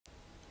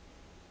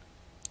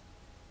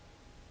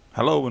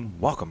Hello and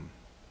welcome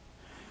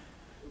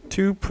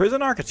to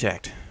Prison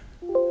Architect.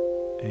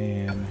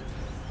 And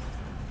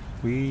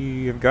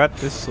we have got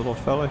this little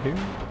fella here,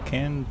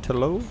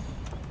 Cantelo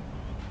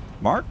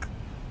Mark,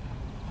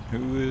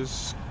 who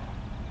is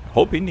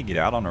hoping to get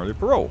out on early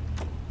parole.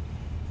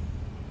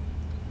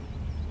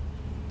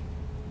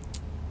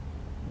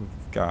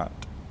 We've got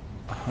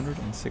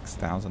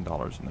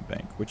 $106,000 in the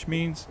bank, which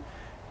means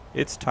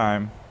it's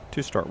time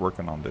to start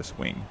working on this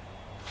wing.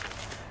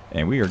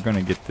 And we are going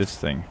to get this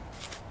thing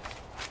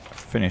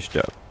finished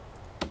up.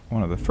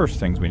 One of the first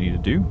things we need to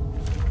do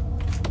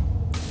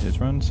is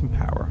run some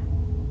power.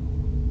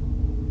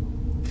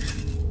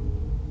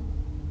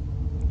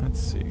 Let's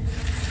see.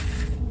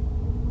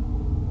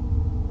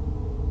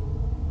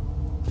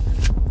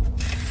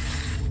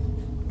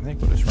 I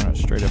think we'll just run it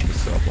straight up the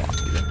cell block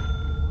here.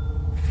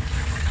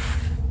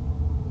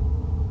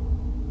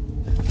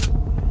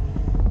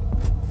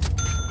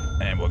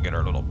 And we'll get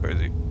our little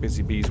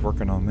busy bees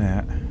working on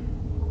that.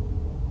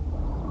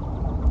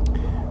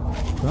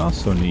 We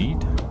also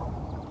need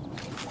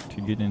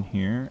to get in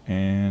here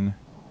and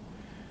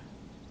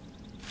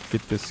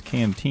get this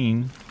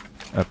canteen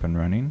up and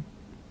running.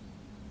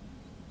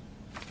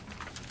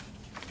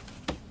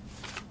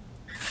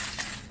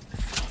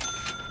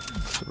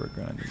 So we're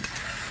going to need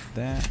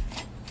that.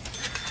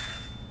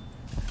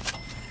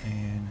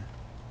 And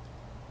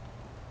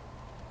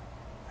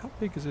how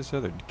big is this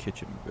other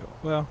kitchen built?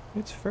 Well,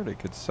 it's fairly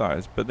good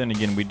size, but then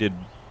again we did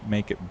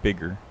make it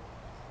bigger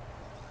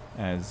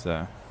as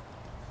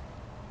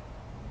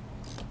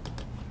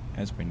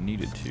we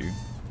needed to.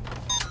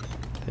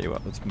 Tell you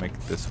what, let's make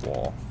this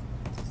wall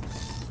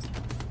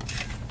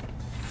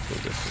go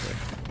this way.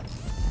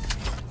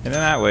 And then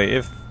that way,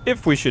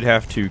 if we should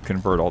have to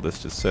convert all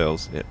this to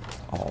cells, it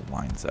all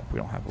lines up. We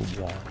don't have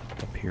a wall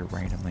up here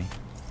randomly.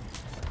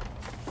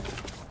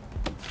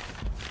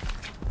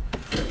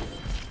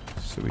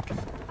 So we can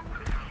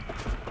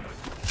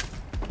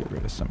get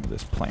rid of some of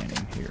this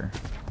planning here.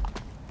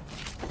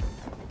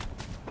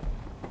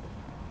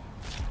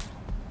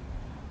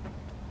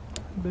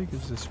 How big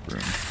is this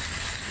room?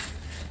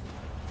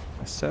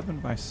 A 7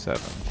 by 7.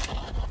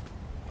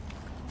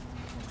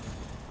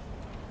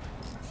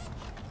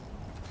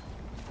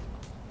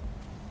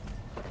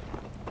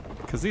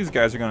 Because these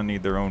guys are going to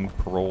need their own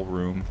parole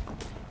room.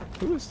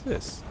 Who is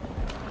this?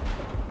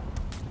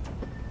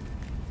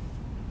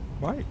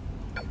 Why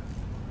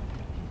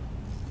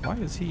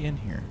is he in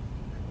here?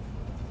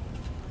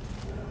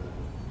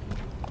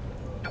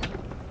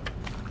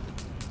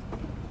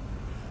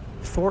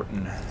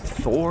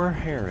 Thor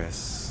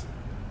Harris.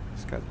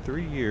 He's got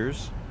 3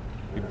 years.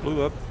 He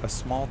blew up a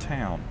small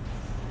town.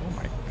 Oh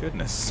my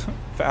goodness.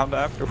 Found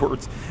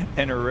afterwards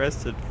and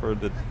arrested for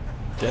the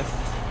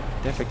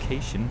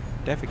defecating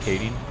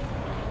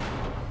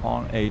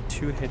on a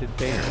 2-headed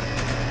bear.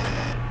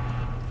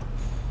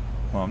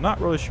 Well, I'm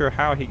not really sure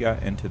how he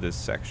got into this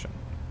section.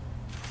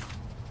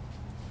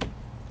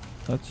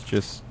 Let's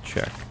just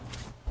check.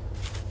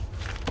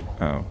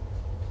 Oh,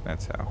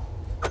 that's how.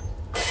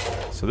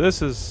 So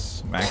this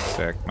is max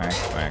sec, max.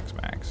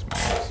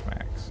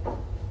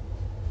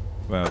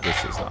 Well,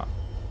 this is not.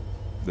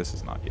 This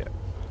is not yet.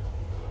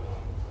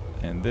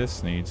 And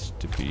this needs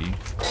to be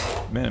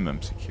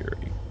minimum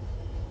security.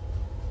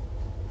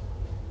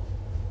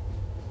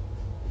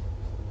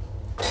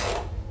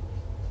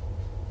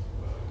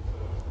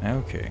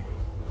 Okay.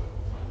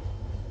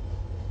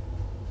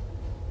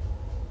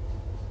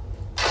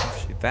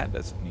 Actually, that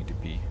doesn't need to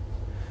be.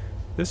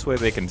 This way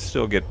they can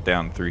still get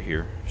down through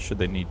here, should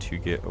they need to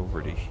get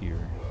over to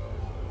here.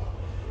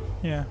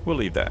 Yeah, we'll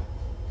leave that.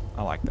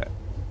 I like that.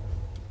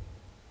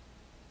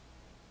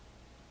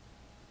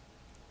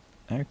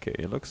 Okay,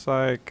 it looks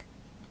like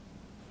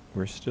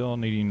we're still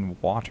needing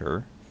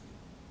water.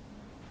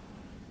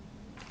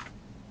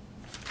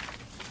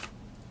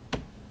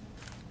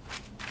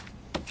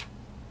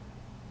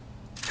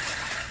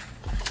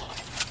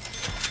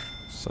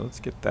 So let's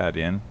get that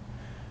in.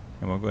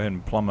 And we'll go ahead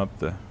and plumb up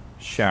the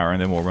shower,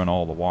 and then we'll run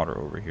all the water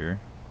over here.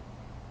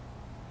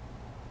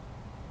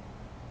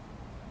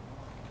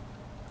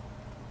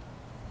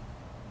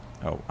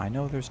 Oh, I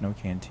know there's no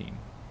canteen.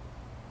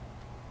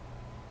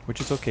 Which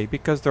is okay,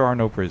 because there are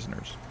no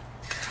prisoners.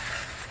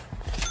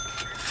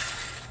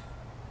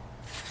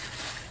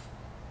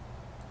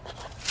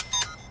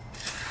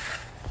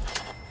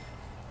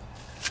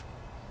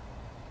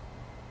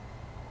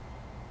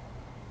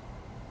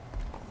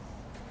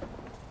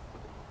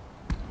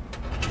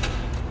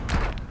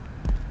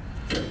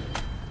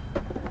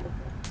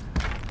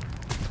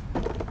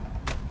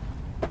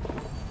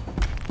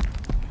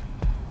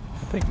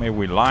 I think maybe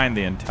we line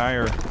the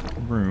entire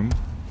room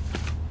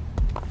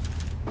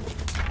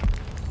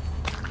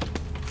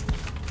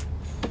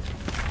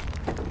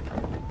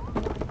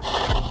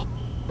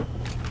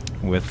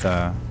with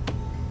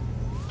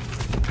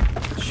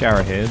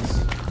shower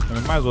heads. And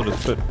we might as well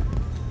just put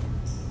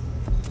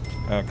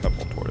a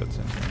couple toilets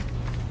in here.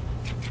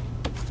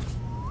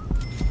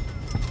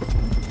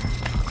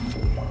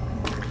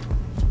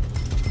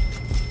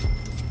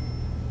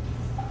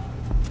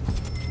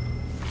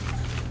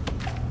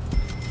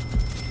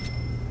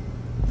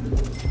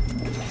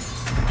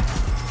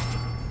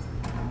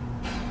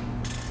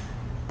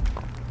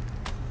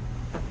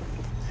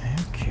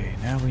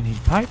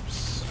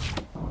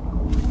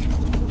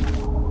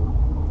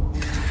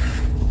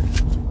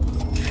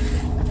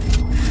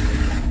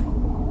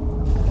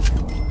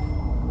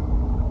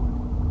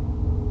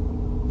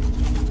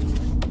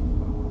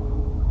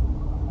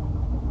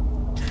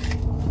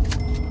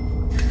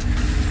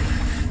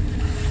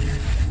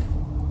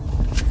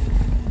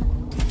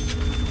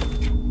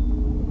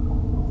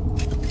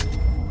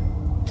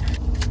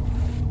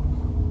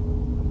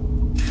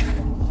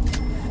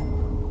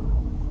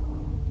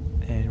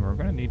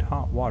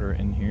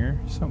 in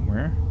here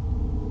somewhere.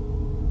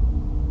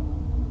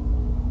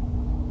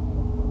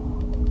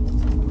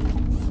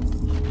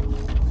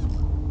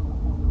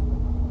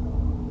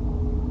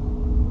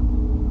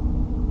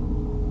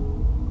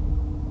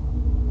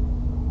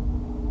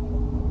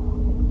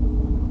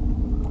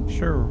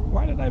 Sure,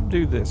 why did I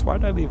do this? Why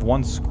did I leave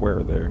one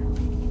square there?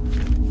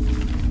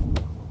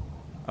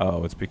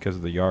 Oh, it's because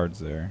of the yards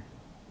there.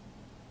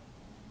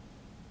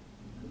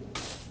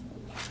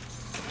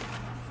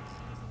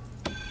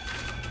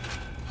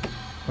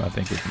 Well, I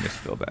think we can just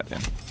fill that in.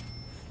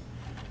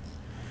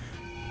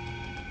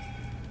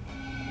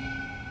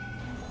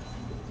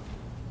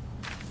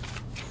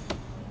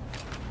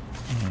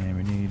 And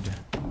we need...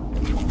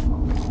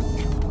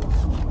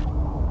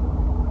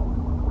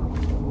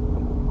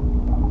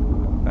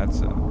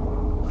 That's an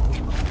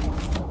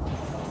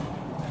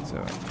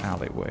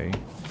alleyway.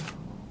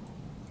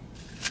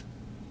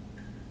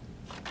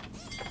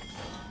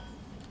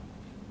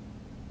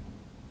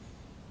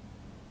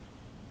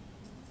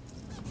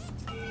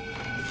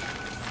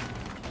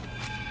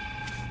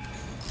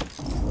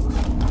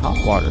 Hot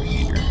water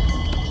heater.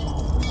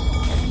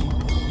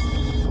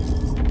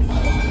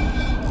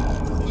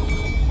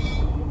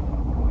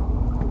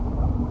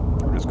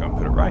 We're just going to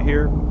put it right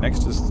here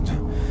next to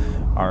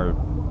our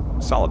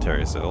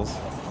solitary cells.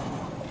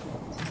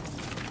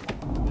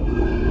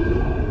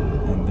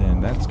 And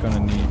then that's going to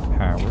need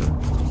power.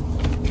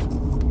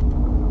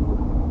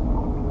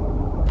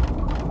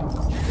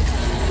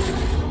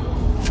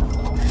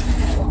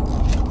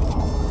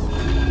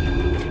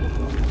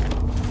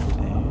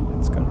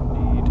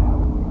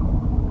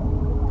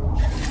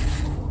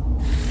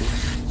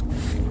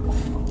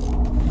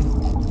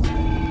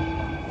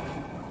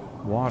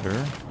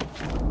 Water.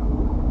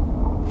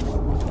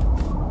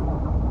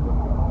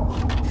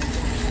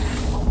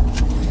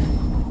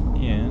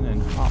 In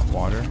and hot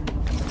water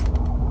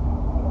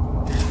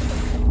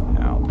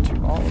out to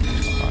all of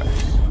these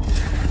pipes.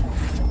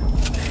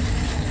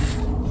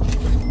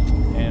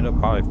 And it'll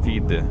probably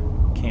feed the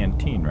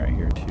canteen right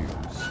here too.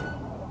 So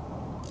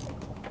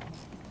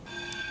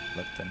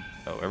let them.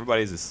 Oh,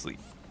 everybody's asleep.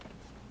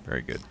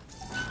 Very good.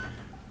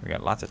 We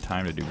got lots of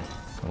time to do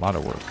a lot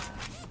of work.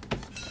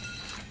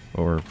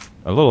 Or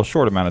a little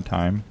short amount of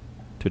time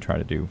to try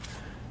to do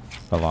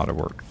a lot of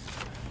work.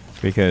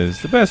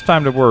 Because the best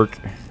time to work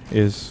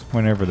is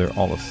whenever they're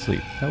all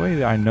asleep. That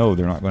way I know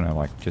they're not going to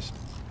like just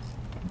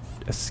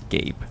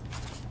escape.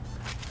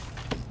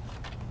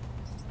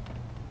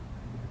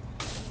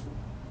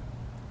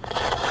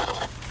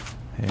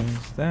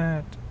 There's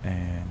that.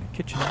 And the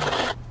kitchen.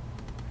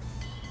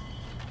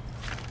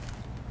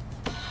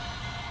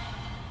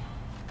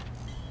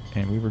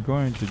 And we were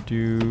going to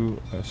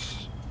do a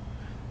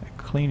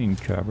cleaning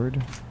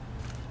cupboard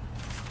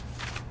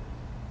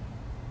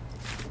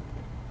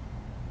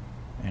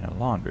and a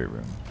laundry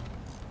room.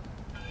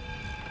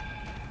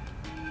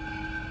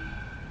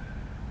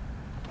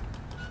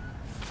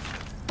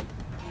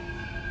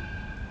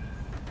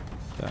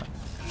 Done.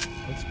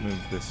 Let's move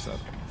this up.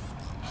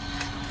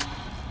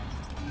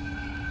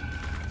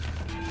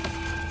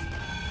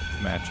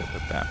 Match up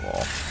with that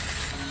wall.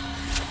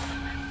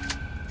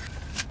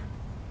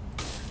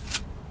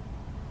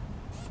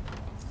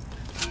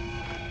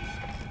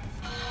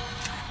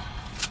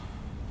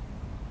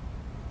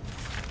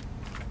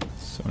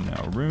 So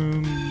now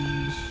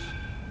rooms,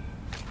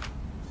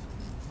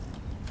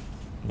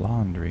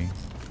 laundry,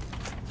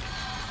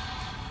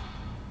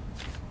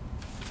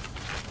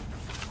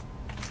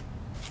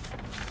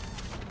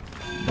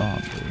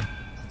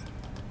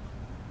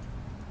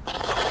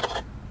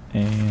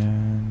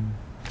 and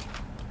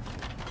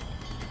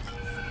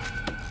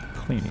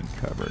cleaning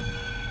cupboard.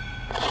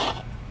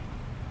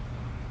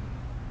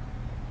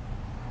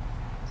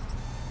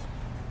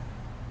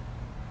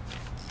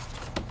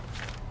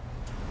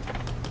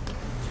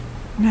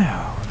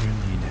 Now we're gonna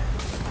need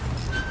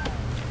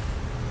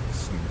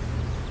some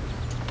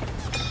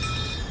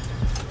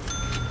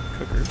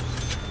cookers.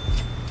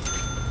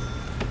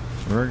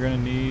 We're gonna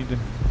need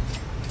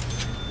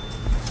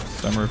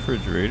some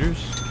refrigerators.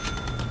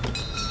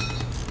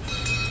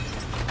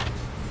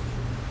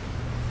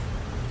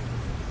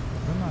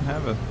 I don't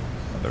have a. Oh,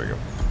 there we go.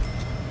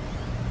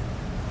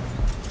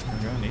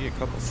 We're gonna need a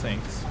couple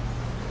sinks.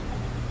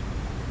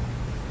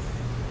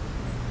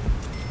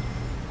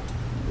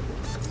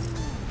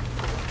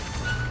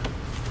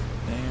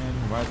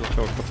 Might as well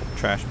throw a couple of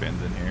trash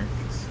bins in here.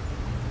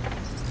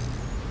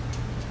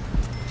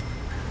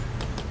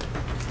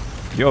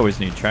 You always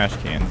need trash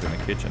cans in the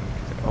kitchen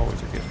because they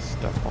always are getting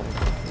stuff all over the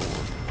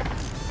floor.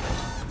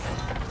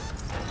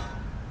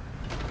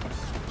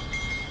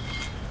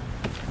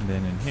 And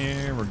then in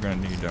here we're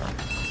going to need our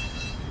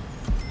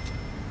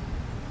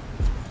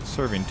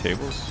serving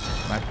tables.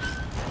 I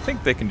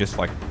think they can just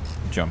like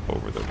jump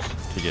over those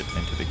to get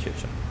into the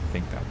kitchen. I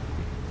think that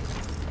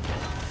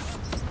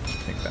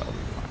will be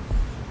fine.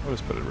 We'll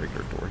just put a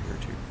regular door here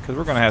too, because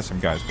we're going to have some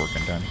guys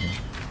working down here.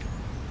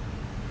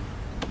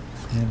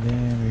 And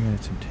then we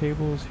got some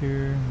tables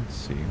here. Let's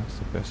see, what's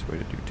the best way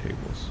to do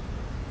tables?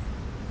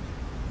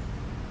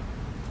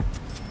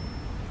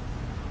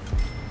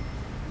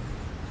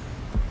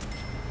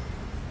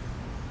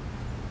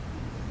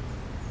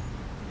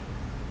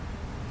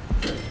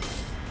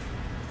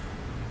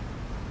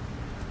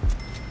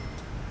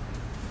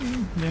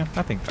 Yeah,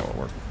 I think that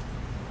will work.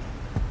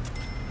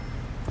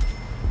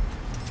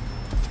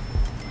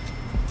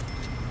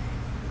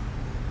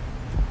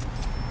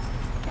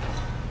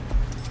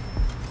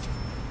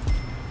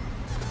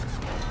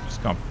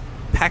 Just gonna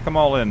pack them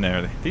all in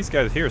there. These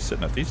guys here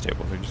sitting at these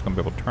tables, they're just gonna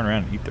be able to turn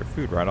around and eat their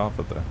food right off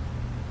of the...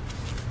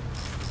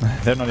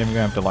 They're not even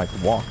gonna have to like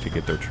walk to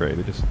get their tray.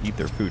 They just eat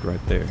their food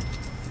right there.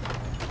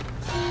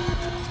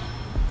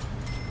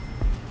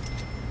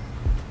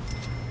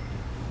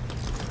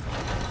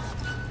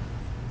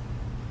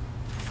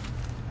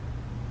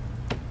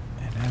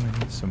 And now we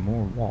need some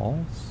more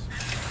walls.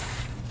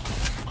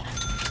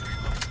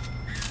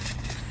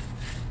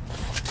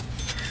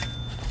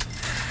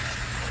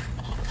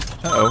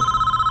 Uh-oh.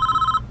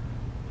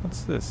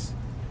 What's this?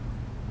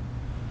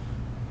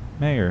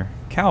 Mayor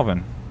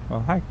Calvin.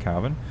 Well, hi,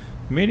 Calvin.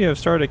 The media have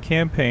started a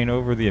campaign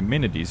over the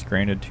amenities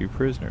granted to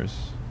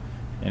prisoners,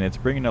 and it's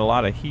bringing a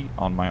lot of heat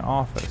on my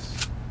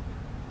office.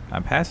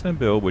 I'm passing a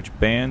bill which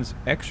bans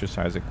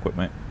exercise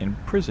equipment in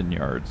prison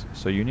yards,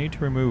 so you need to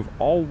remove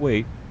all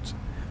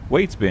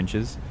weights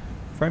benches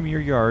from your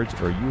yards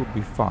or you will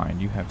be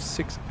fined. You have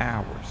 6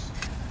 hours.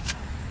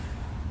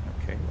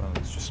 Okay, well,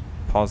 let's just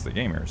pause the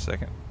game here a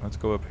second. Let's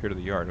go up here to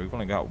the yard. We've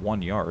only got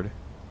 1 yard.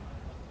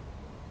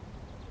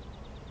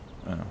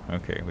 Oh,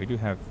 okay, we do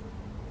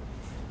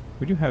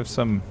have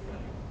some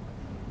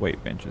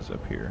weight benches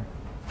up here.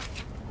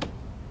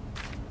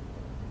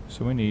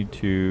 So we need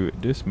to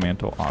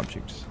dismantle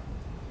objects.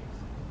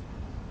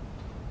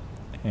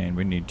 And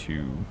we need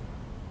to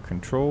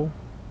control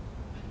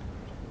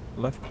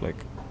left click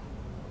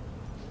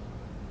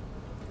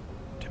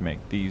to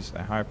make these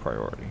a high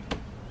priority.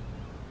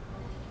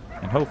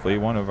 And hopefully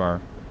one of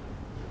our...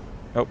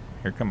 Oh,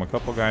 here come a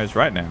couple guys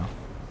right now.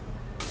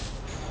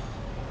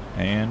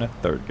 And a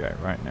third guy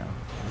right now.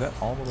 Is that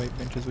all the weight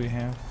benches we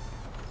have?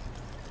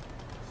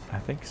 I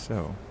think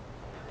so.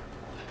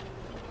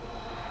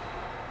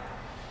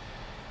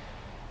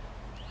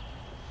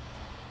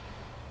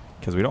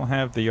 Because we don't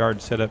have the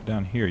yard set up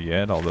down here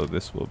yet, although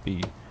this will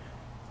be...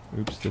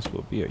 Oops, this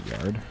will be a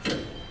yard.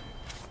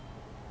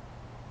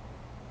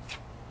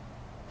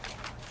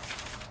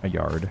 A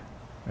yard.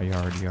 A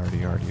yard,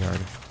 yard.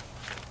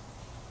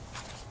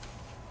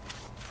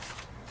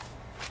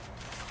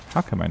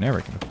 How come I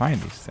never can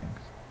find these things?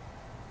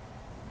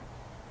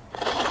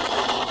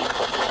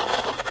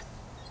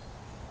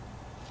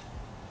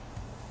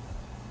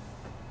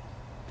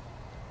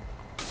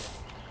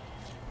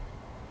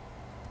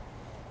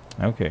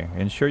 Okay,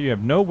 ensure you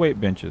have no weight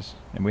benches.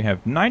 And we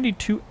have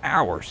 92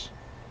 hours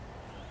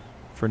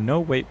for no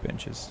weight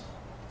benches.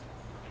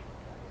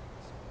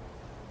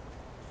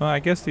 Well, I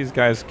guess these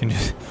guys can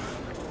just...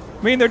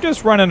 I mean, they're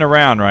just running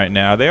around right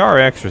now. They are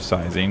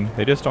exercising.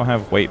 They just don't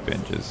have weight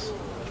benches.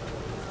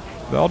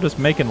 They're all just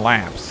making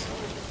laps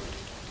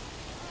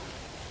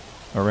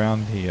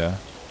around the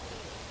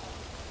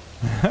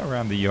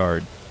around the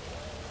yard.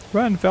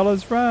 Run,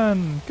 fellas,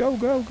 run! Go,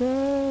 go,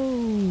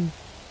 go!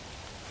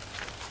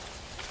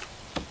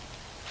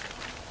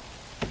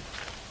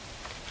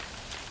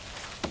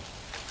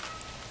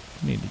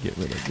 Need to get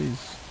rid of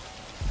these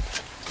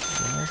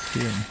walls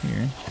here and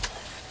here.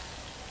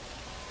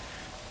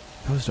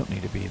 Those don't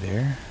need to be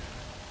there.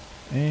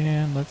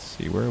 And let's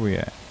see, where are we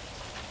at?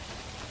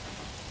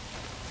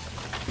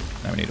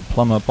 Now we need to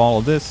plumb up all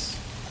of this.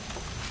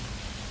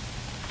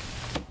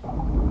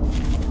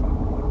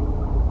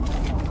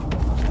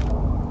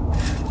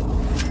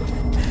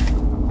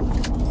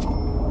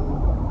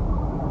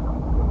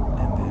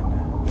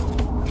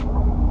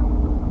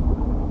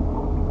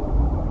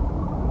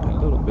 And then a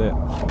little bit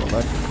of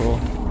electrical. I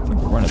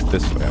think we'll run it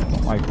this way. I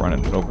don't like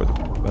running it over the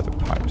other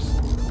pipes.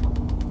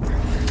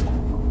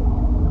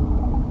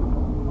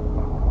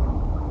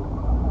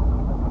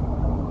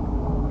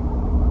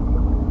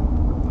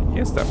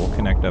 I guess that will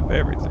connect up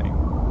everything.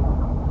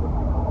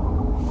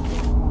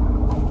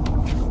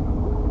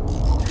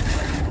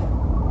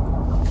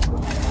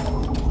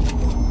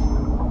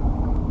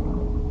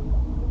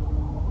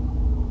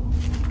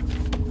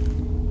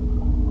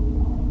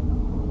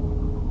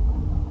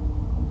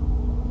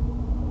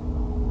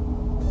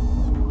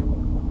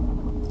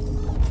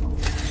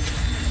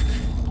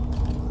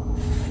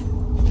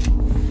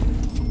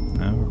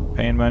 Now we're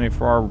paying money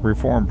for our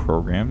reform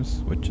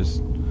programs, which is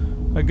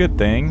a good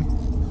thing.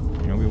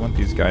 You know, we want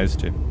these guys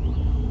to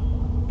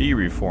be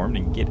reformed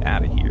and get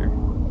out of here.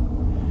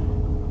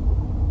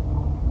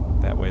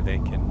 That way they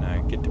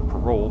can get to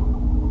parole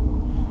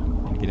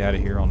and get out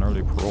of here on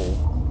early parole.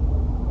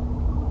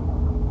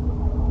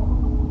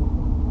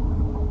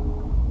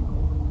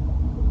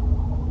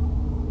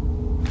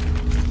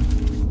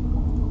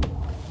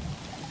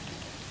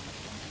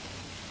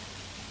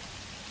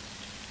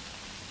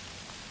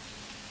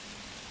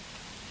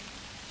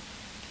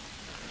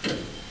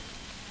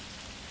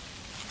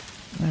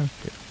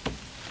 Okay.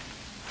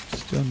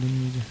 Still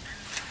need...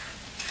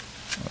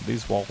 Oh,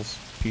 these walls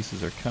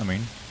pieces are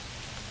coming.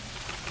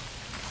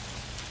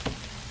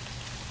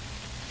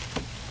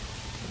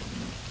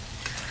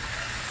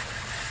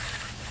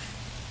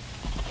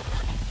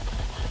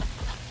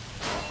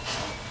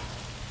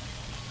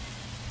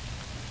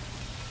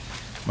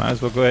 Might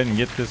as well go ahead and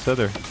get this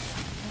other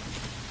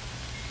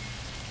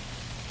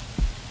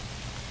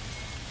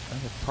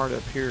part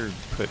up here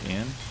put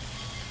in.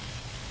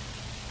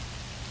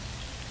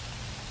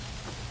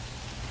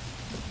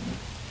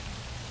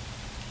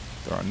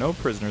 There are no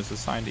prisoners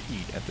assigned to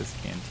eat at this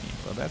canteen.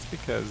 Well, that's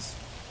because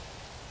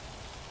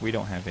we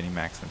don't have any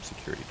maximum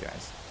security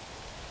guys.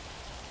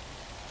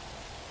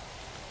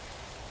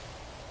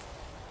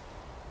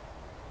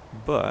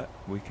 But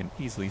we can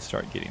easily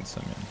start getting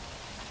some in.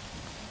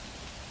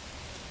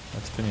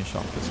 Let's finish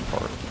off this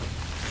part.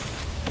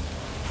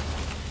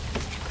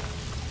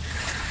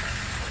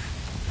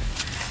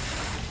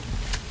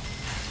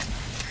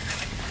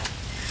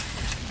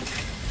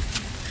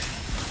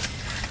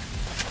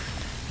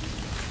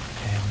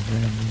 And we're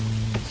going to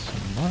need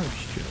some large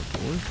jail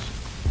doors,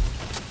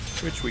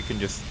 which we can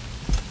just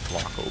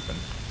block open.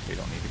 They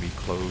don't need to be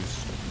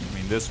closed. I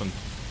mean, this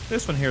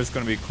one here is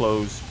going to be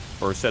closed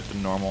or set to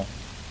normal.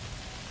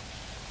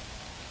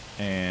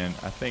 And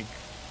I think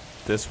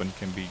this one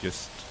can be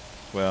just,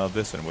 well,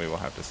 this one we will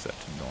have to set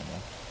to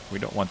normal. We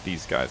don't want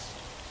these guys,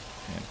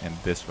 and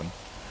this one.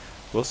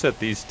 We'll set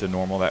these to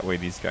normal, that way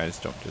these guys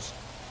don't just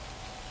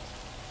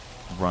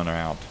run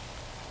out.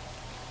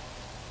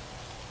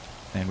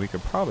 And we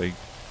could probably,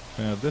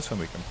 well, this one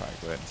we can probably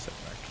go ahead and set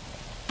back to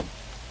normal.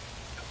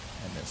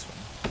 And this one.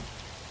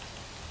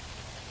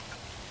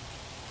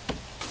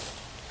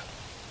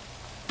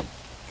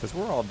 Because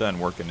we're all done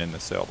working in the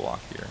cell block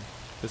here.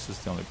 This is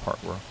the only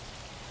part we're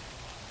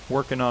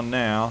working on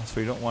now, so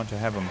we don't want to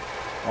have them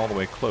all the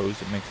way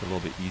closed. It makes it a little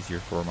bit easier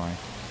for my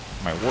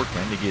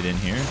workmen to get in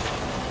here.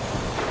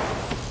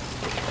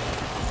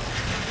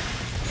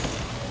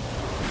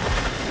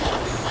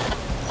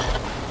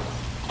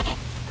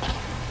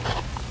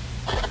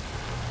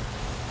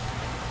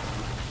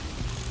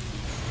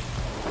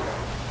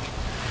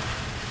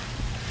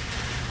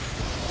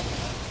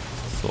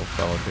 What's this little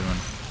fella doing?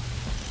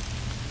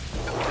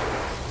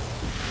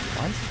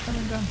 Why is he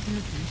coming down here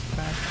to use the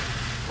bathroom?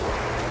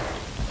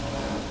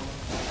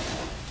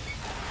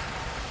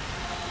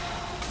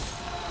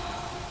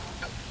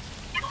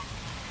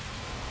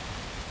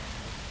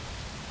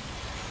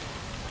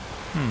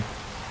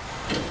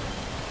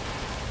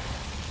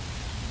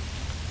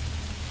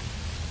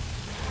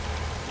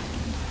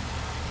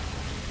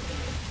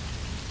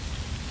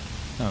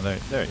 Oh,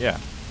 there, yeah.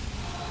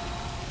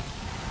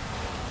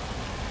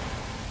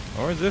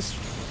 Or is this?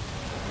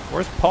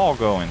 Where's Paul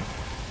going?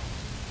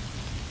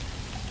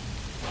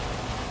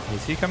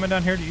 Is he coming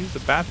down here to use the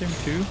bathroom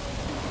too?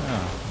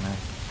 Oh, man.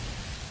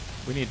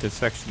 We need to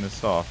section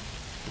this off.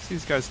 Because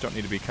these guys don't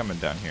need to be coming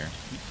down here.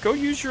 Go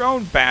use your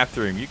own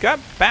bathroom. You got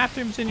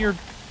bathrooms in your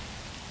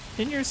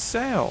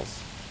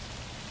cells.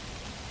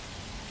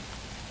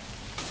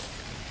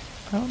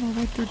 I don't know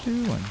what they're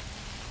doing.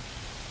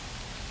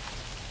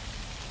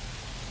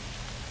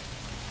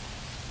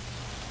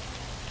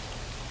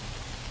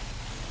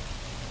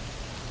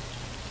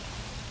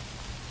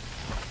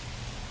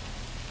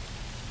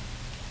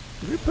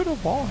 Did we put a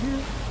wall here?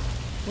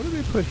 What did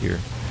we put here?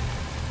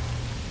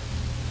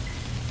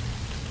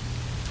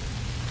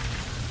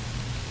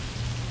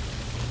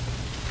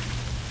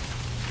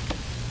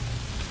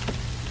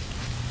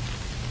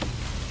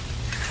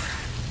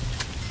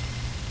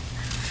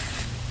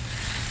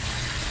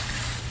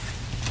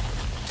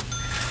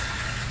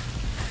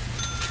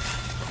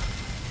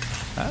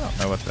 I don't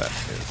know what that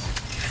is.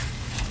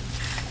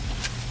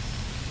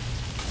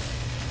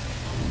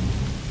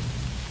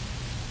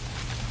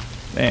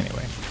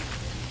 Anyway.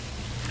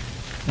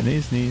 And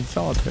these need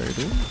solitary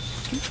doors.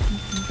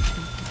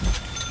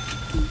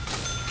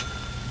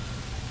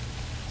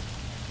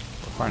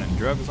 We're finding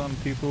drugs on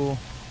people.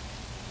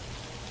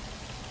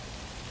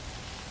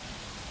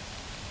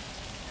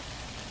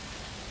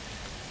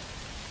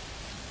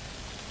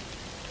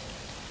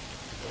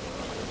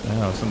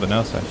 Oh, something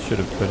else I should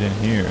have put in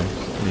here is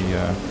the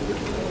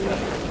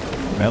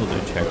metal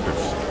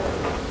detectors.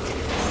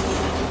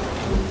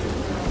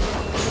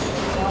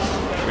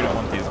 We don't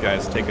want these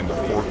guys taking the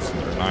forks and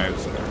their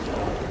knives and their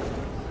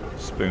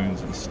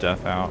spoons and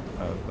stuff out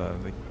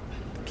of the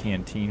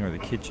canteen or the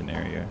kitchen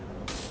area.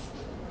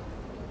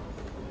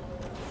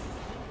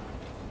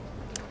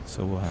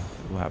 So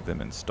we'll have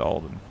them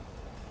installed and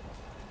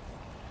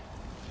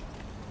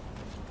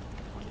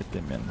get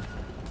them in.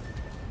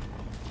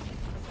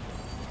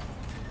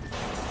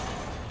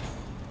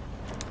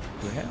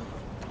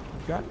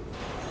 We've got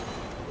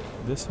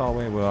this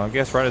hallway. Well, I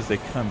guess right as they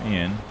come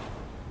in,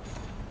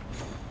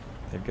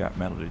 they've got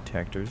metal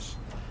detectors.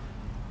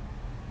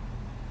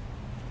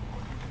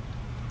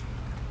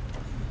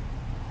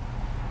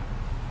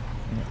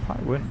 And it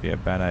probably wouldn't be a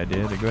bad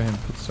idea to go ahead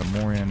and put some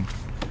more in.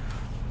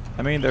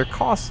 I mean, they're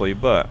costly,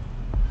 but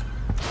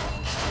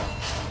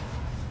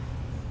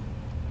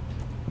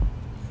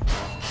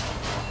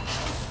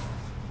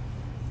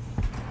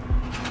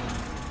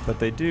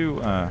they do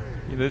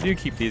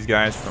keep these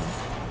guys from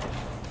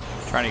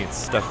trying to get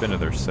stuff into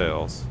their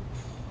cells.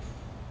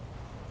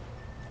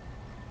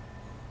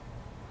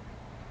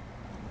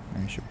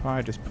 And you should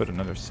probably just put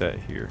another set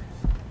here.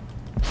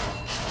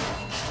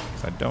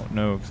 because I don't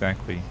know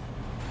exactly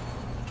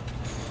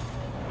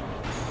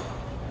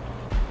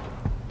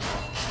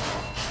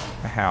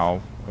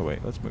how. Oh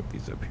wait, let's move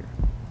these up here.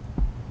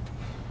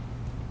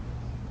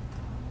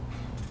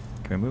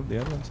 Can we move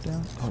the other ones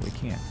down? Oh, we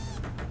can.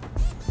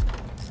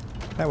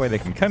 That way they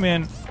can come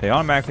in, they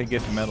automatically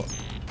get the metal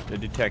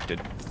detected.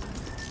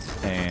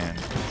 And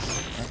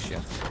actually, I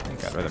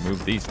think I'd rather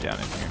move these down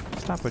in here.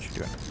 Stop what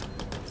you're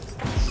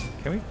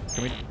doing.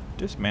 Can we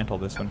dismantle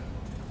this one?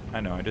 I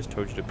know, I just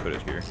told you to put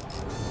it here.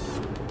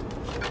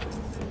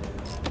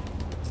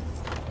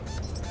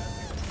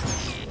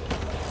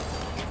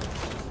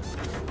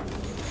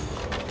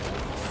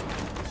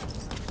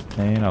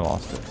 And I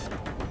lost it.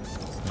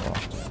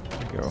 There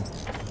we go.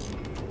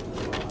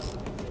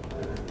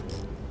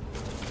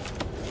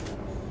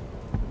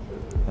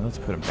 And let's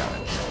put them down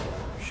in here,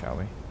 shall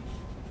we?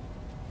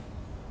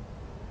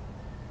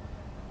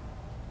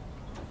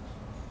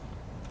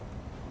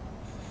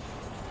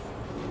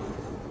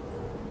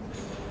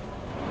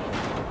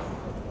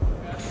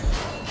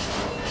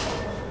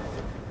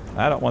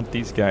 I don't want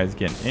these guys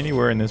getting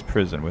anywhere in this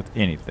prison with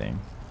anything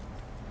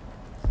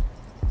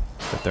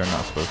that they're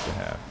not supposed to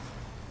have.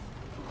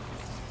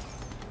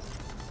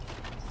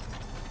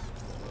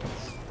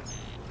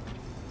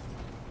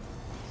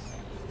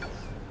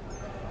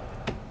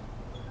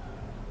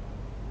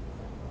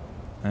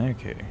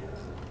 Okay.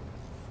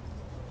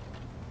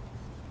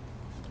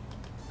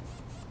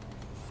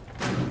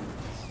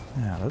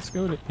 Now let's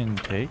go to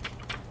intake.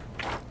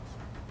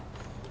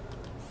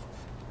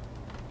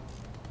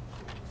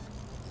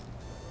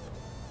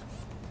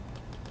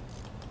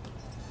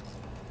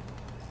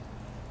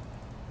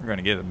 We're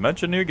gonna get a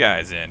bunch of new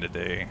guys in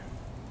today.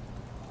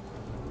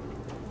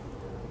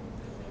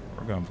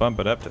 We're gonna bump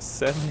it up to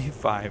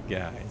 75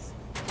 guys.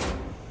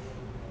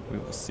 We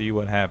will see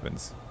what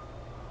happens.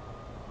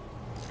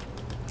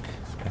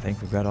 I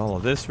think we've got all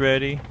of this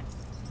ready.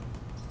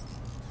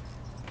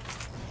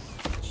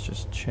 Let's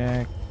just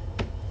check.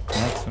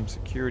 Maximum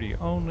security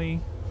only.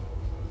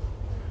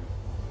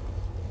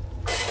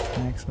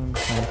 Maximum,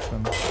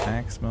 maximum,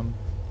 maximum.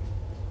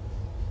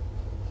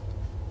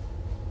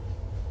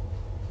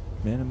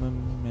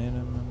 Minimum,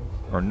 minimum.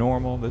 Or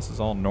normal. This is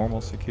all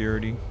normal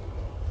security.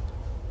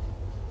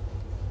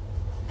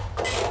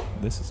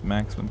 This is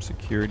maximum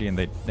security, and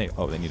they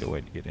need a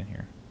way to get in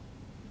here.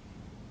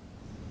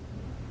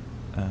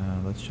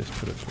 Let's just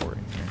put a door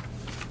in here.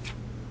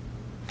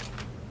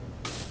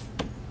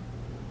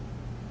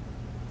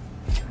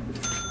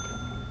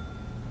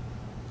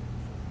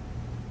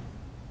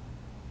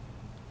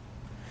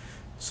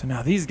 So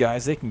now these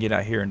guys, they can get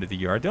out here into the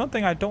yard. The only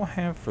thing I don't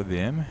have for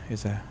them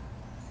is a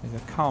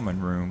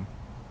common room,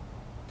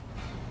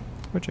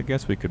 which I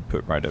guess we could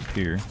put right up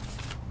here.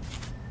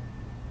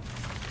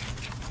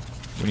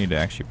 We need to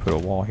actually put a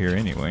wall here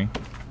anyway.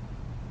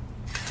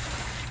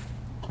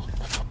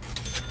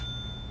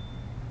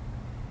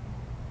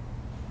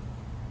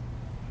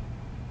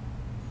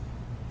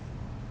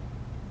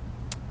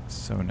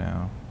 So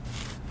now,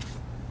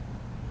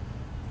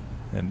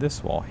 and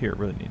this wall here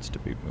really needs to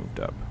be moved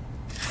up.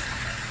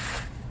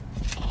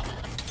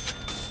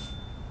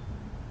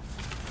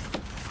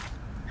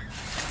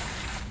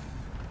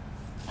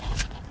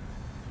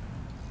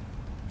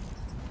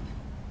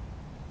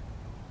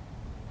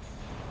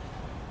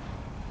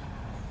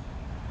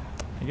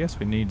 I guess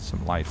we need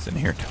some lights in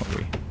here, don't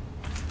we?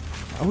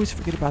 I always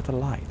forget about the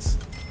lights.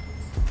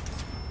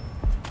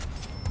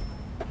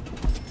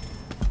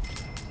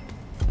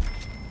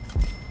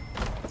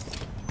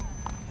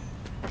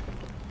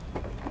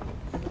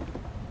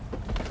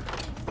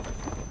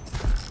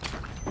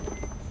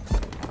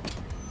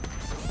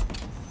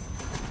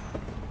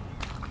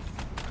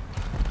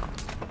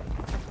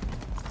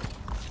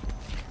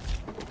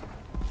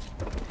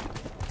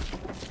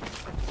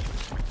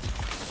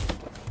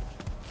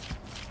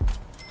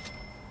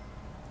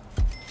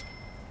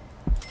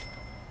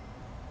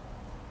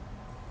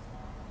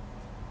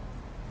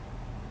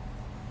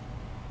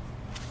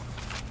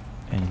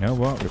 And you know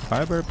what? We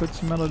probably better put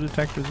some metal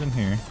detectors in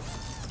here.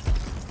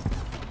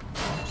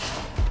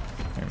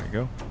 There we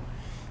go.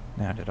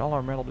 Now, did all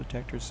our metal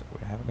detectors... We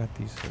haven't got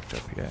these hooked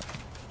up yet.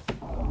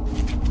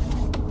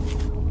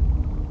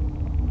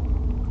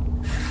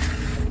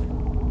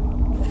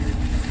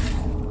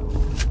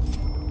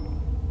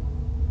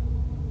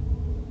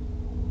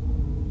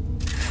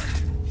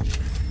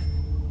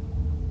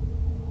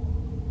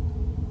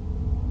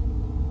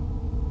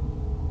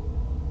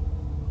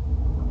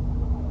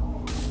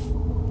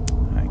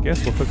 I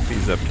guess we'll hook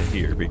these up to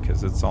here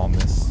because it's on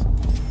this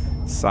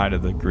side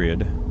of the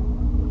grid.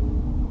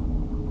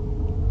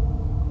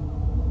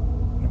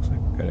 Looks like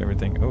we've got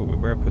everything. Oh, we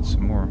better put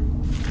some more.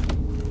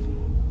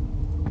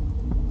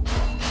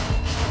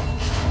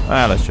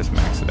 Let's just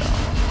max it out.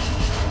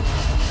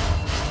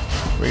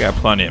 We got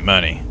plenty of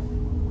money.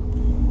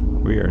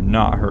 We are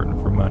not hurting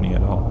for money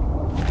at all.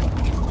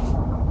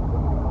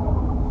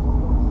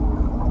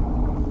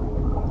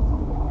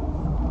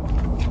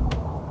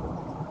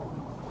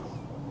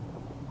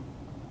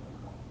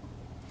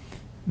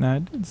 Now I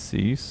did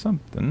see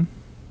something.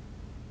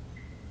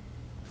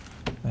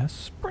 a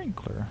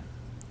sprinkler.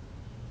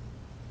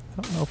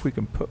 I don't know if we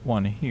can put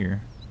one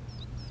here,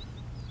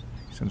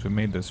 since we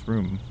made this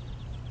room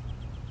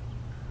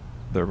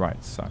the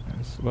right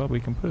size. Well, we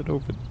can put it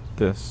over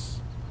this.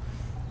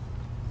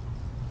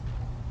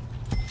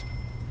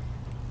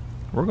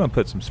 We're going to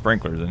put some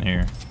sprinklers in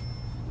here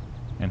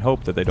and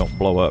hope that they don't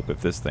blow up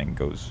if this thing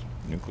goes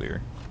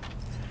nuclear.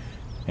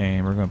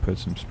 And we're going to put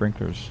some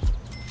sprinklers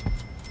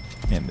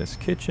in this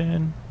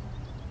kitchen.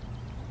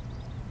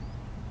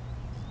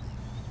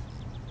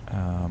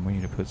 We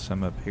need to put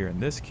some up here in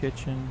this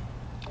kitchen.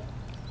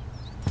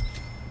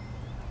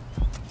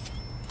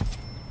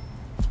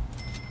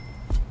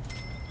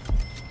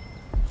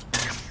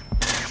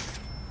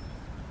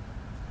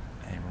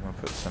 And we're going to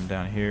put some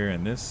down here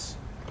in this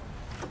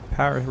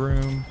power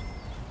room.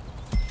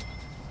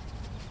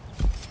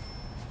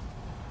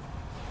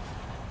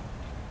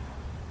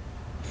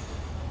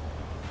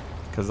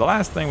 Because the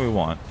last thing we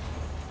want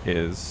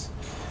is,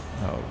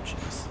 oh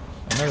jeez,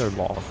 another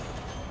log.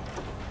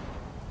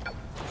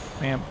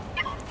 Ma'am,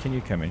 can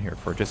you come in here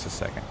for just a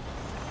second?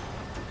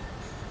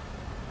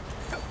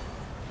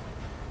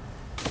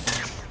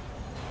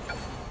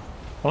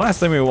 The last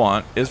thing we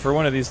want is for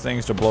one of these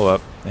things to blow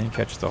up and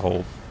catch the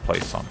whole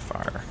place on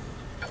fire.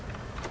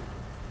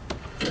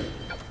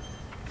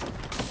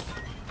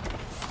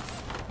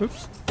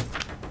 Oops.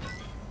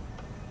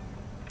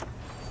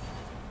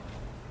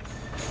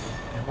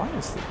 And why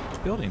is the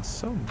building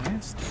so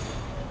nasty?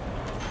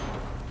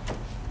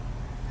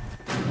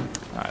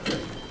 Alright.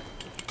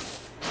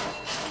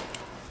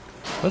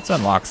 Let's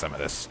unlock some of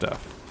this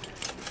stuff.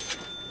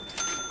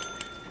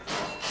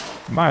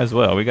 Might as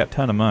well. We got a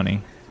ton of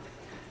money.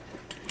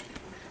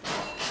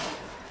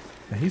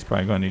 He's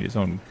probably going to need his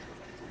own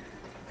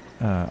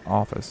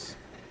office.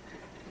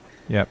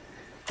 Yep.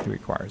 He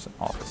requires an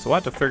office. So we'll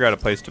have to figure out a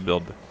place to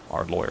build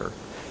our lawyer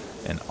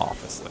an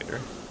office later.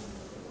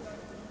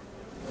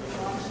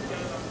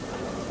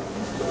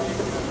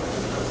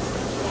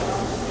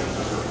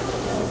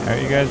 How are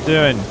you guys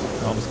doing?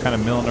 All just kind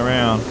of milling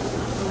around.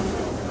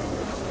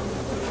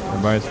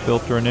 Everybody's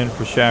filtering in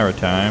for shower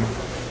time.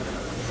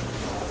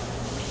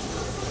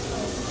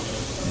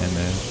 And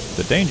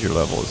the danger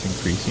level is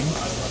increasing.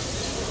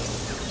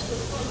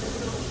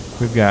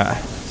 We've got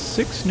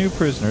 6 new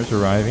prisoners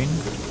arriving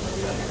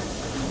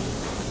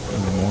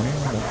in the morning.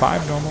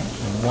 5 normal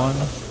and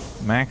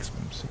 1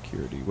 maximum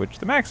security, which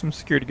the maximum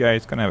security guy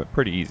is going to have it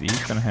pretty easy.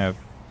 He's going to have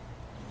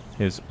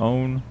his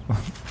own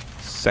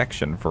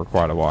section for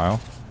quite a while.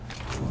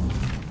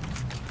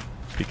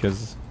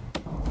 Because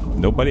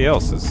nobody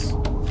else is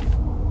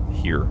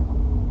here.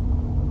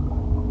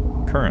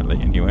 Currently,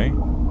 anyway.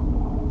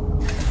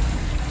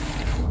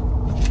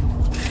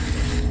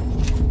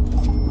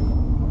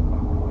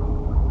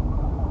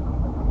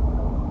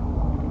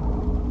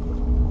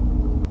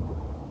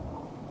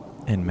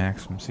 In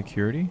maximum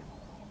security.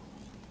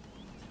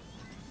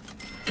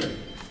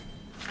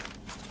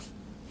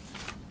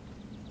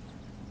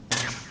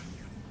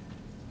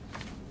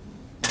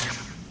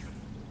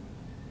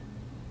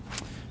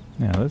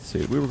 Now, let's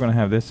see. We were going to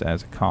have this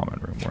as a common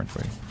room, weren't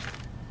we?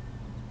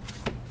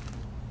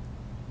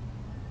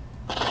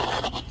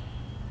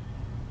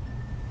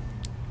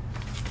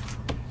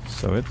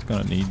 So it's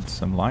going to need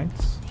some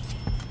lights.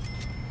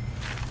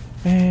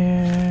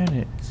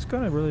 And it's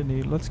going to really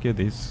need... Let's give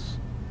these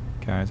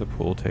guys a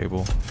pool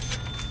table.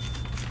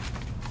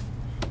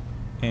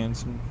 And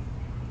some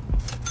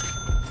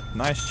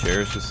nice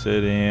chairs to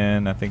sit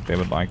in. I think they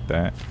would like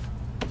that.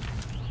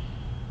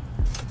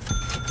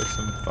 Put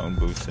some phone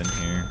booths in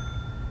here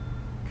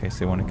in case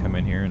they want to come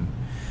in here and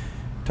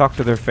talk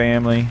to their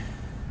family.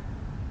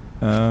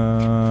 You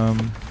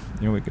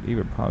know, we could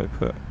even probably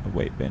put a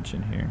weight bench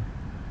in here.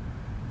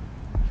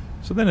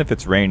 So then if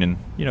it's raining,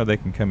 you know, they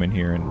can come in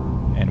here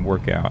and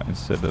work out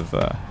instead of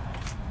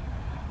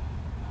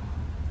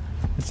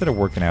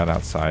working out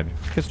outside.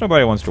 Because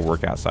nobody wants to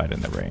work outside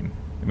in the rain.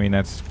 I mean,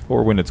 that's...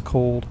 Or when it's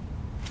cold.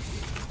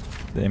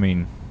 I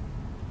mean...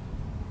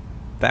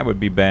 That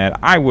would be bad.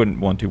 I wouldn't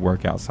want to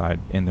work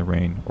outside in the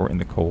rain or in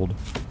the cold.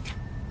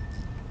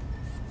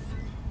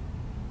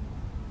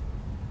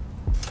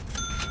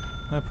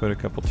 I'll put a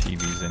couple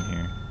TVs in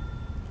here.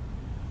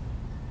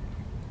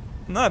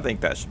 And I think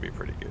that should be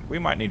pretty good. We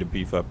might need to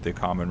beef up the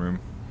common room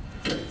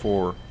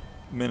for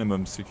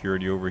minimum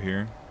security over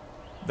here.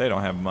 They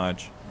don't have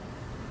much.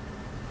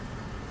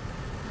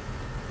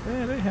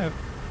 Yeah, they have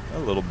a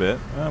little bit.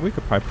 We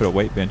could probably put a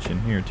weight bench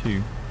in here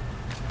too.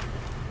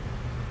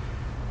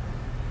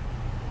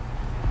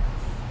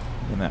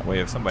 And that way,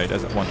 if somebody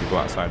doesn't want to go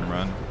outside and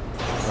run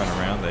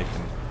around,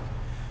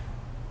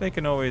 they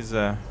can always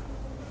just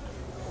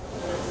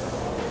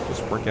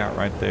work out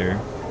right there.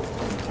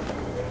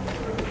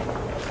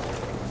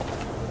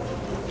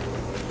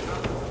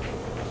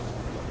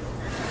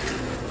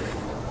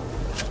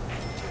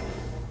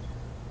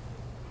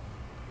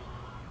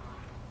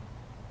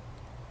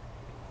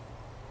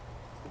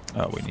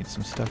 Oh, we need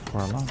some stuff for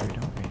our laundry,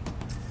 don't we?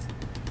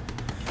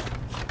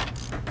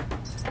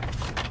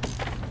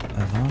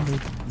 A laundry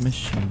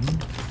machine,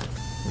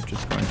 which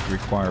is going to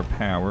require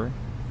power.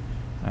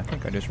 I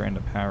think I just ran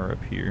the power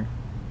up here.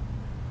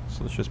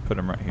 So let's just put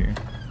them right here.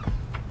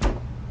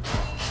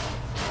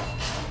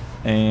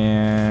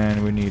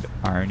 And we need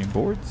ironing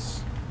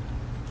boards.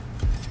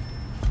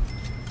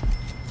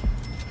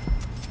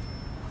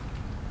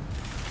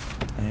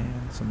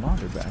 And some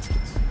laundry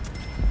baskets.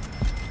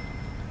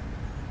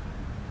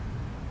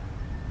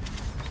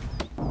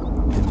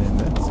 And then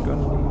that's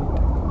gonna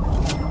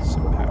need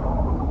some power.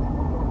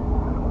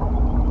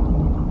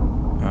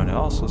 And it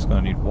also is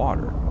gonna need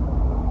water.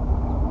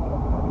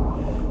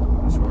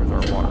 So where's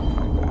our water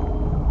pipe at?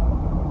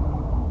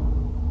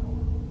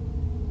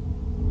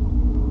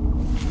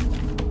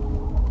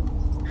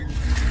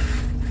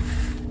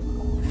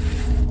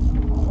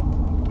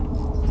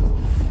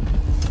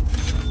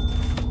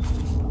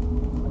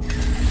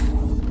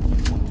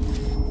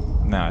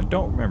 Now, I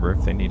don't remember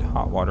if they need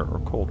hot water or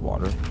cold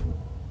water.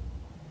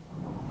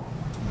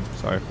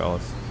 Sorry,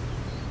 fellas.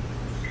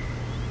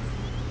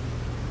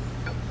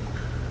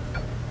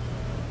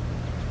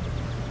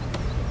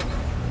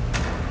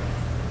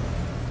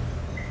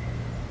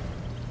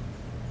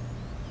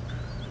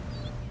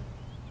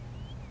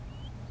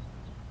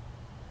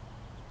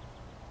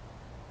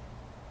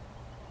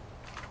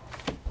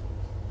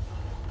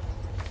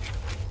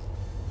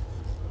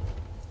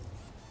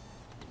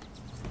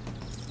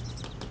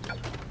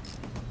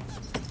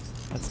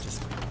 Let's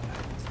just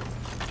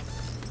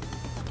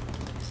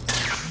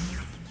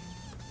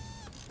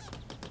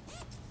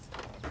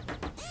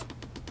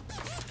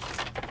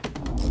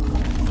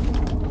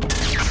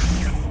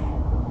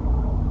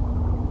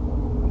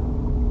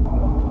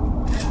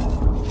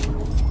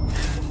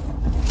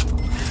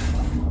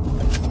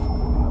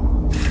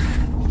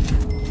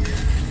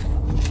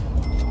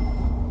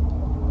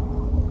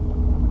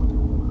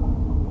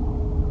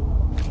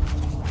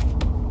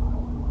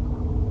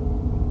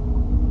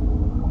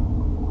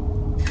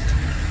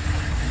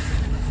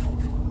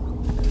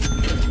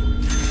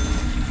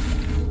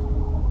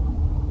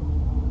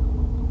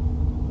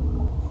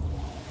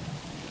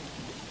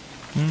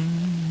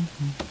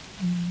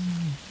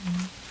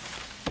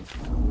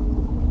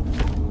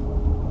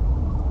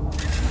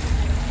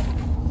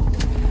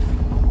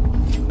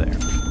leave that.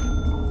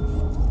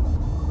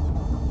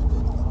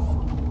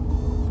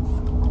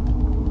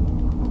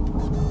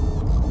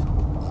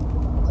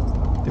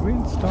 Did we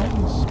install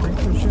these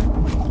sprinklers yet?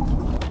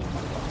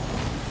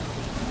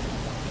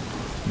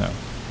 No.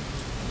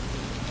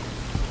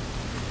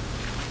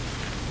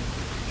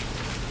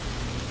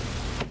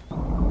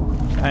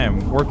 I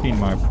am working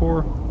my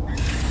poor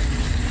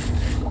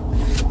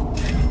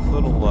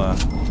little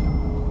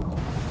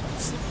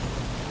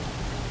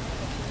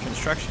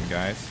construction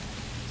guys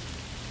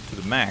to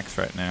the max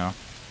right now.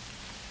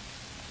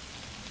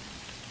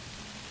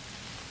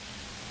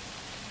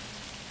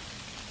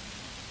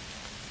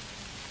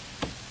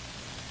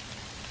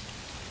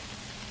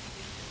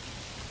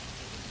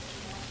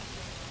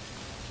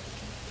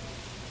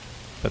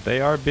 But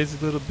they are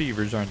busy little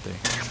beavers, aren't they?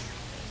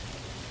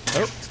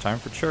 Oh, it's time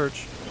for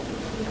church.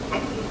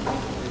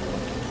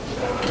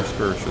 Our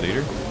spiritual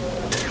leader.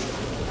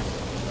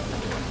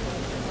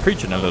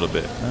 Preaching a little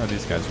bit. Oh,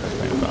 these guys are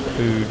complaining about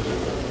food.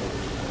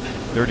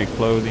 Dirty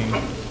clothing.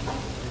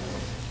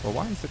 Well,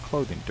 why is the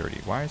clothing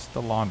dirty? Why is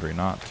the laundry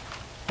not?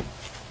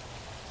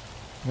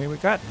 I mean, we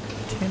got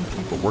 10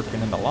 people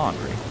working in the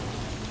laundry.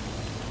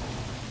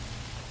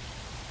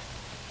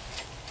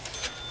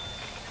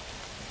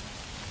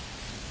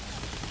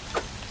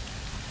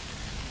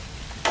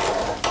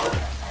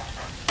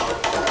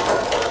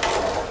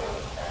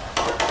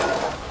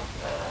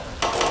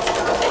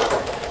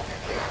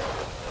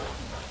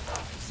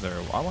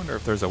 I wonder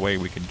if there's a way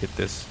we can get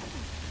this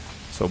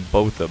so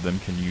both of them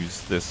can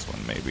use this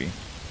one, maybe.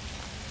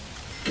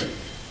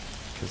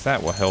 Because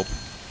that will help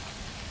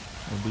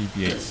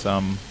alleviate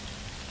some.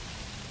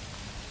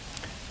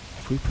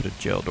 If we put a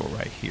jail door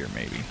right here,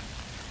 maybe,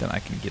 then I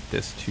can get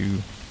this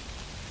to...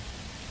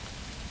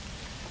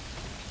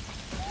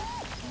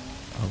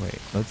 Oh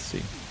wait, let's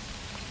see.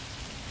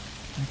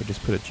 I could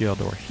just put a jail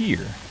door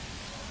here.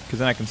 Because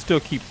then I can still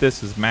keep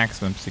this as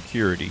maximum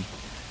security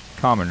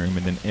common room,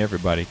 and then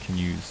everybody can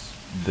use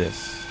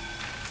this.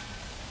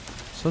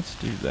 So let's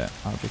do that.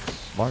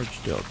 Objects,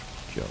 large jail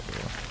door.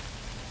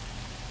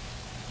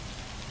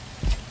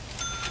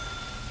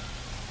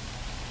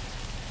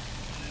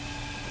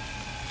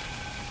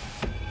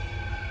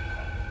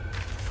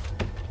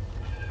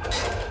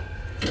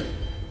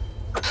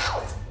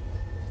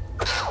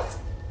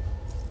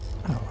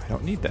 Oh, I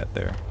don't need that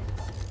there.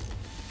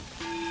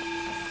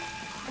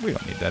 We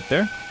don't need that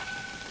there.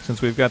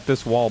 Since we've got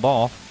this walled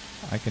off,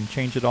 I can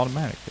change it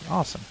automatically.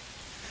 Awesome.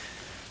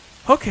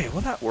 Okay,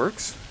 well that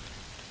works.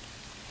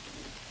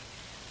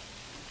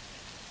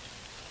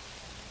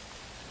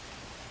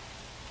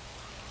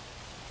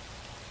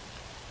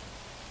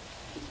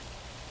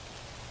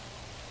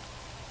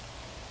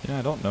 Yeah,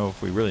 I don't know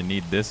if we really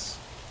need this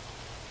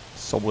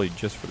solely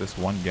just for this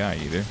one guy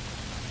either.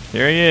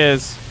 Here he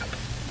is.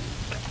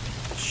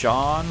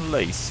 Sean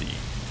Lacey.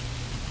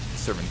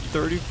 Serving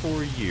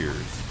 34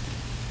 years.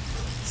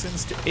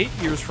 Sentenced to 8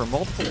 years for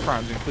multiple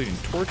crimes, including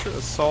torture,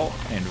 assault,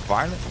 and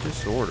violent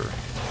disorder.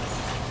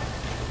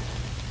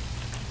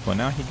 Well,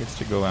 now he gets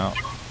to go out.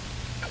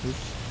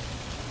 Oops.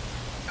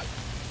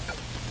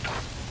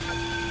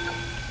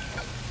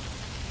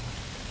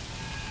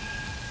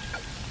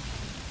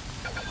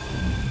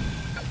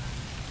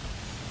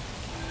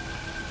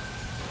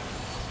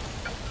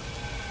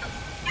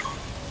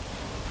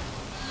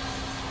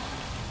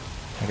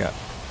 I got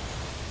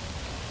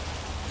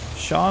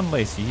Sean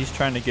Lacey. He's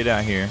trying to get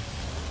out here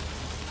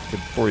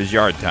for his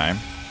yard time.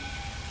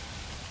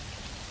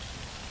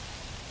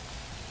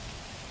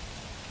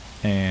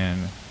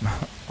 And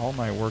all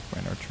my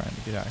workmen are trying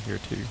to get out here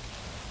too.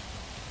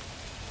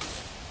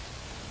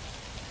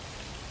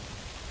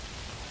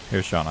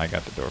 Here, Sean, I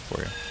got the door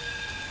for you.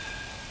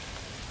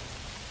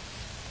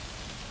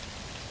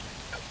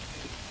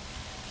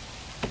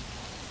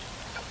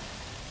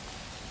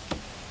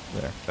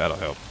 There, that'll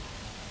help.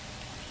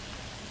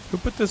 Who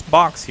put this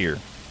box here?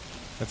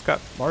 It's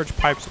got large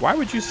pipes. Why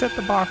would you set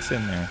the box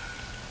in there?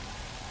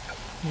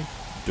 You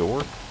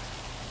dork.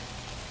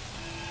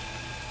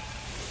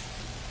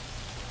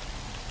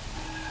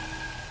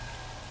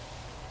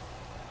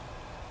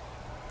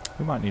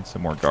 We might need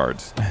some more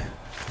guards.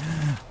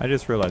 I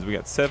just realized we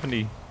got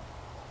 70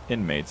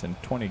 inmates and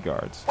 20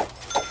 guards.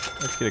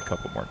 Let's get a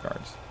couple more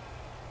guards.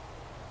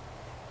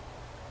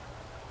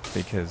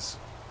 Because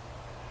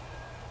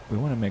we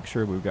want to make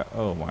sure we've got...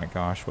 Oh my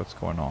gosh, what's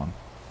going on?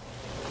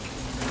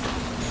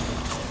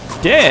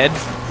 Dead?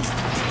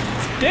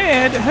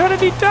 Dead? How did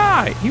he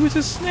die? He was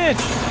a snitch.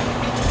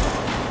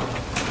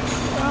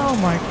 Oh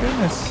my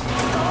goodness.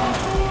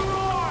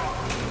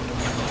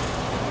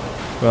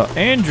 Well,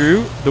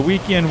 Andrew, the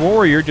weekend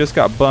warrior, just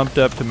got bumped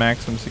up to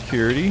maximum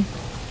security.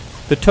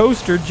 The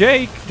toaster,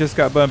 Jake, just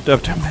got bumped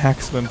up to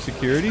maximum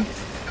security.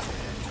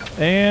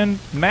 And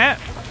Matt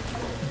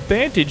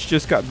Vantage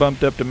just got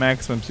bumped up to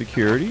maximum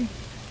security.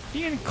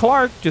 Ian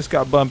Clark just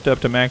got bumped up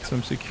to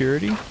maximum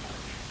security.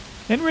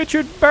 And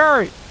Richard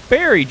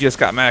Barry just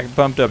got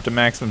bumped up to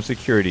maximum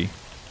security.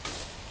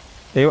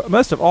 They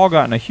must have all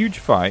gotten a huge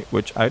fight,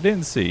 which I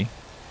didn't see,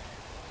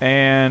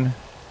 and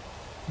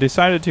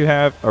decided to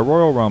have a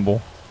Royal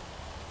Rumble.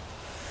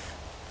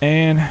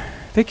 And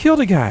they killed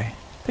a guy.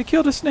 They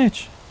killed a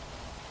snitch.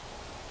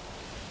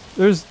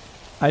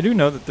 I do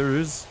know that there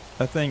is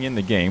a thing in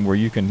the game where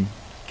you can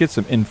get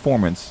some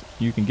informants.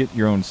 You can get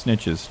your own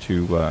snitches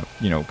to,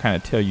 you know, kind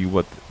of tell you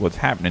what's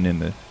happening in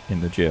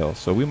the jail.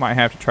 So we might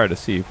have to try to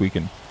see if we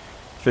can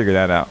figure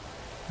that out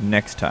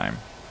next time.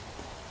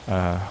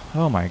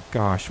 Oh my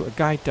gosh, a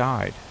guy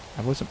died.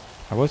 I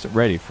wasn't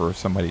ready for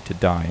somebody to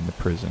die in the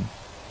prison.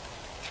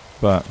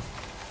 But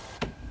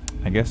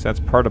I guess that's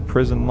part of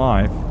prison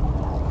life.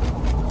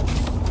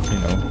 You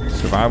know,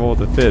 survival of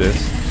the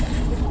fittest.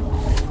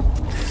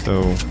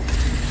 So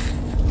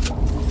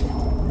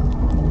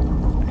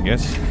I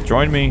guess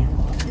join me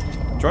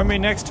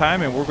next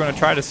time, and we're going to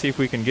try to see if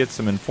we can get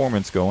some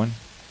informants going.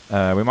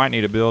 We might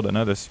need to build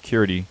another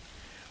security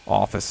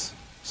office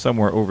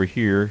somewhere over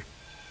here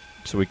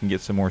so we can get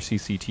some more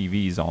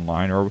CCTVs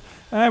online, or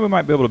we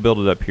might be able to build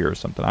it up here or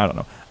something. I don't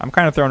know. I'm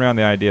kind of throwing around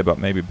the idea about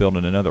maybe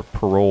building another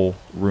parole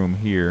room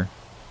here,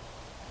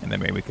 and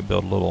then maybe we could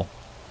build a little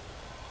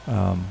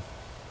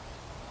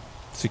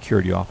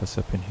security office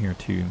up in here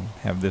too, and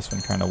have this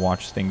one kind of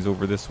watch things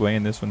over this way,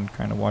 and this one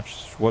kind of watch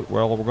what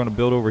we're going to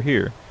build over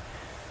here.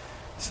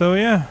 So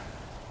yeah,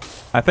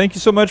 I thank you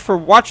so much for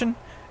watching,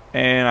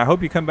 and I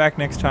hope you come back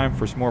next time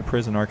for some more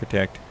Prison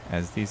Architect,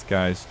 as these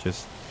guys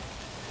just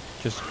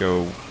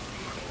go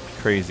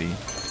crazy,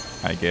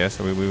 I guess.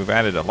 We've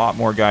added a lot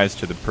more guys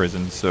to the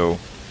prison, so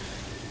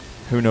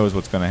who knows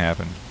what's going to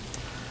happen.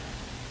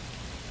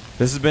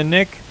 This has been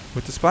Nick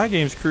with the Spy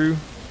Games crew.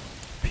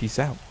 Peace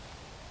out.